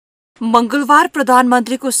मंगलबार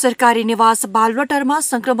प्रधानमन्त्रीको सरकारी निवास बालुवाटारमा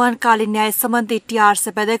संक्रमणकालीन न्याय सम्बन्धी टीआरसी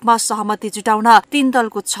विधेयकमा सहमति जुटाउन 3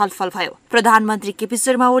 दलको छलफल भयो। प्रधानमन्त्री केपी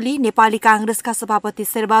शर्मा ओली, नेपाली कांग्रेसका सभापति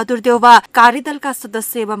शेरबहादुर देउवा, कार्यदलका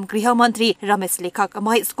सदस्य एवं गृहमन्त्री रमेश लेखक,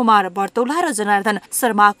 महेश कुमार बर्तौला र जनार्दन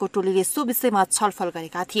शर्माको टोलीले सो विषयमा छलफल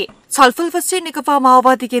गरेका थिए। छलफलपछि नेकपा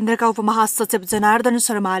माओवादी केन्द्रका उपमहासचिव जनार्दन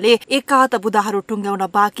शर्माले एकाध बुदाहरू टुङ्ग्याउन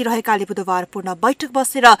बाँकी रहेकाले बुधबार पूर्ण बैठक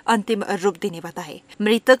बसेर अन्तिम रूप दिने बताए।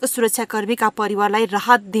 मृतक सुरक्षाकर्मीका परिवारलाई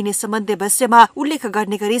राहत दिने सम्बन्धी विषयमा उल्लेख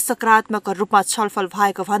गर्ने गरी सकारात्मक रूपमा छलफल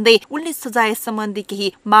भएको भन्दै उनले सजाय सम्बन्धी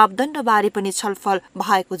केही मापदण्डबारे पनि छलफल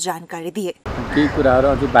भएको जानकारी दिए। केही कुराहरू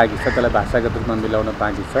अझै बाँकी छ, त्यसलाई भाषागत रूपमा मिलाउन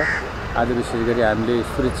बाँकी छ। आज विशेष गरी हामीले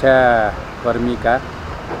सुरक्षाकर्मीका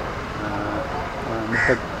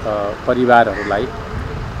मृतक परिवारहरूलाई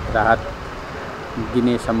राहत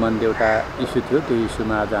दिने सम्बन्धी एउटा इस्यु थियो। त्यो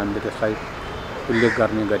इस्युमा आज हामीले त्यसलाई उल्लेख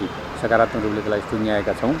गर्ने गरी सकारात्मक रूपले त्यसलाई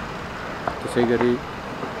टुङ्ग्याएका छौँ। त्यसै गरी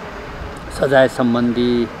सजाय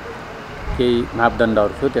सम्बन्धी केही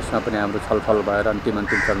मापदण्डहरू थियो, त्यसमा पनि हाम्रो छलफल भएर अन्तिम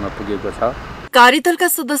चरणमा पुगेको छ। कार्यदलका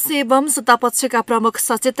सदस्य एवं सत्तापक्षका प्रमुख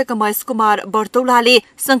सचेतक महेश कुमार बर्तौलाले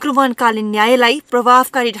संक्रमणकालीन न्यायलाई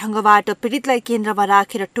प्रभावकारी ढंगबाट पीडितलाई केन्द्रमा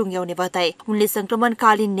राखेर टुङ्ग्याउने बताए। उनले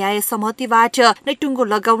संक्रमणकालीन न्याय सहमतिबाट नै टुङ्गो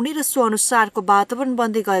लगाउने र सो अनुसारको वातावरण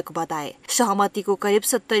बन्दै गएको बताए। सहमतिको करिब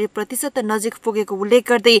 70% नजिक पुगेको उल्लेख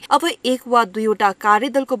गर्दै अब 1 वा 2वटा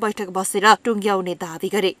कार्यदलको बैठक बसेर टुङ्ग्याउने दावी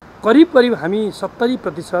गरे। करिब हामी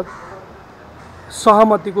 70%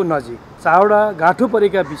 सहमतिको नजिक 4वटा गाँठो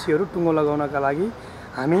परेका विषयहरू टुङ्गो लगाउनका लागि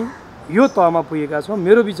हामी यो तहमा पुगेका छौँ।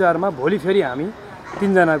 मेरो विचारमा भोलि फेरि हामी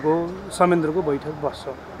 3 जनाको संयन्त्रको बैठक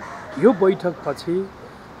बस्छौँ। यो बैठकपछि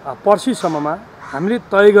पर्सिसम्ममा हामीले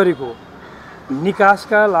तय गरेको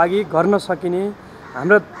निकासका लागि गर्न सकिने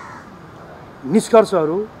हाम्रा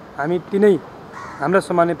निष्कर्षहरू हामी तिनै हाम्रा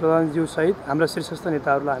सामान्य प्रधानज्यू सहित हाम्रा शीर्षस्थ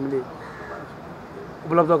नेताहरूलाई हामीले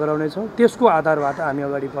उपलब्ध गराउनेछौँ। त्यसको आधारबाट हामी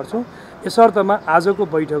अगाडि बढ्छौँ। यसर्थमा आजको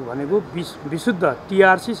बैठक भनेको विशुद्ध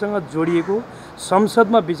टीआरसीसँग जोडिएको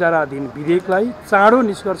संसदमा विचाराधीन विधेयकलाई चाँडो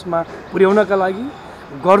निष्कर्षमा पुर्याउनका लागि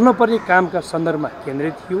गर्नुपर्ने कामका सन्दर्भमा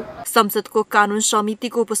केन्द्रित थियो। संसदको कानून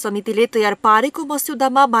समितिको उपसमितिले तयार पारेको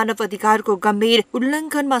मस्यौदामा मानव अधिकारको गम्भीर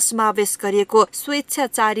उल्लङ्घनमा समावेश गरिएको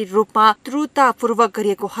स्वेच्छाचारी रूपमा क्रूरतापूर्वक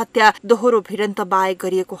गरिएको हत्या, दोहोरो भिडन्त बाहेक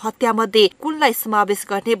गरिएको हत्या मध्ये कुनलाई समावेश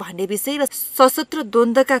गर्ने भन्ने विषय र सशस्त्र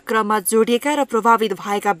द्वन्द्वका क्रममा जोडिएका र प्रभावित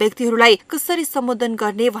भएका व्यक्तिहरूलाई कसरी सम्बोधन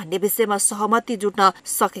गर्ने भन्ने विषयमा सहमति जुट्न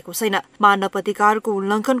सकेको छैन। मानव अधिकारको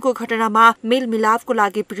उल्लङ्घनको घटनामा मेलमिलापको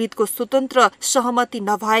लागि पीडितको स्वतन्त्र सहमति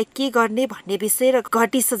नभए के गर्ने भन्ने विषय र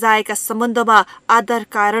घटी सजायका सम्बन्धमा आधार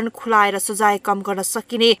कारण खुलाएर सजाय कम गर्न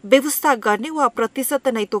सकिने व्यवस्था गर्ने वा प्रतिशत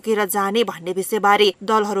नै तोकेर जाने भन्ने विषयबारे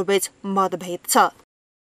दलहरूबीच मतभेद छ।